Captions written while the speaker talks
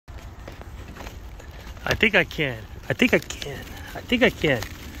I think I can. I think I can. I think I can.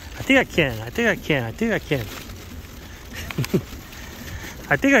 I think I can. I think I can. I think I can.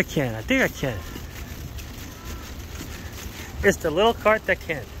 I think I can. I think I can. It's the little cart that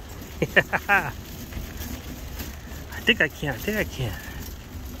can. I think I can. I think I can.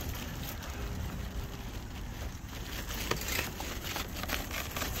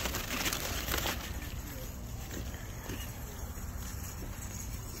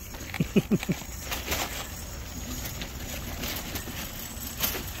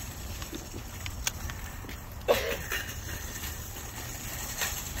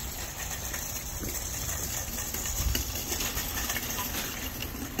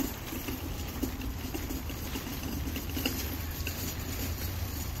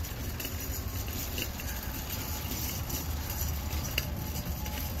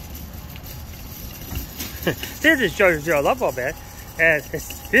 This is Joe Lobo, man, and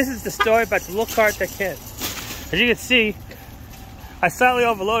this is the story about the little cart that can. As you can see, I slightly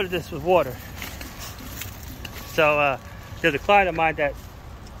overloaded this with water. So there's a client of mine that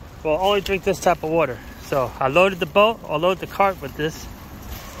will only drink this type of water. So I loaded the boat, I loaded the cart with this,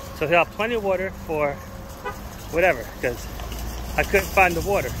 so he'll have plenty of water for whatever, because I couldn't find the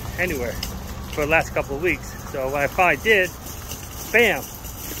water anywhere for the last couple of weeks. So when I finally did, bam!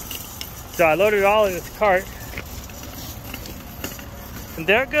 So I loaded it all in this cart, and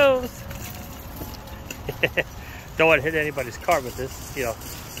there it goes. Don't want to hit anybody's car with this, you know.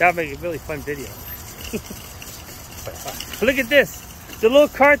 That would make a really fun video. But look at this, the little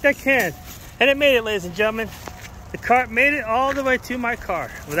cart that can, and it made it, ladies and gentlemen. The cart made it all the way to my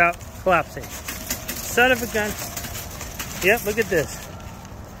car without collapsing. Son of a gun. Yep, look at this.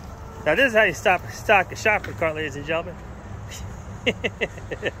 Now this is how you stock a shopping cart, ladies and gentlemen.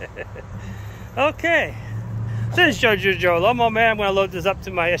 Okay, so this is Joe Lomo, man. I'm going to load this up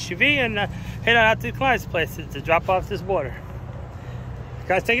to my SUV and head on out to the client's place to drop off this water.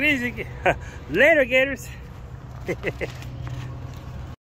 Guys, take it easy. Later, Gators.